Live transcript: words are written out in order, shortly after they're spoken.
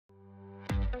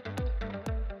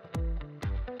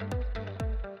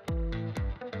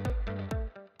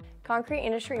Concrete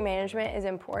industry management is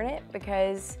important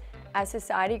because as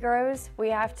society grows, we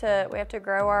have to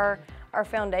grow our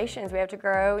foundations. We have to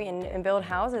grow and build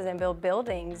houses and build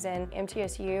buildings, and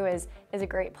MTSU is a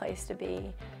great place to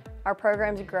be. Our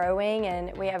program's growing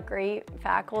and we have great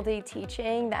faculty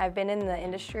teaching that have been in the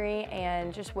industry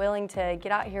and just willing to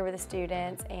get out here with the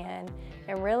students and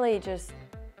really just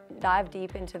dive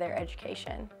deep into their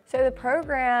education. So the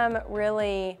program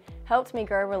really helped me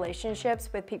grow relationships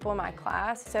with people in my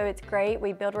class. So it's great,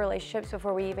 we build relationships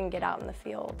before we even get out in the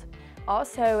field.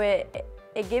 Also,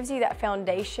 it gives you that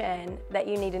foundation that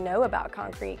you need to know about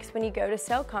concrete, because when you go to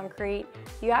sell concrete,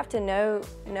 you have to know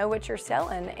what you're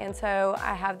selling. And so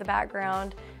I have the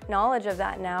background knowledge of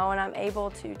that now, and I'm able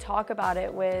to talk about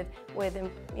it with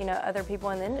other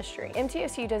people in the industry.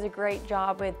 MTSU does a great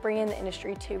job with bringing the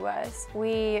industry to us.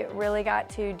 We really got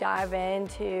to dive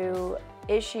into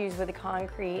issues with the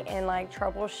concrete and like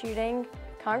troubleshooting.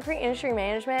 Concrete industry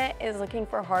management is looking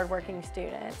for hardworking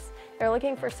students. They're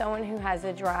looking for someone who has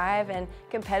a drive and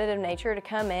competitive nature to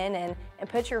come in and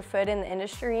put your foot in the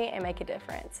industry and make a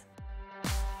difference.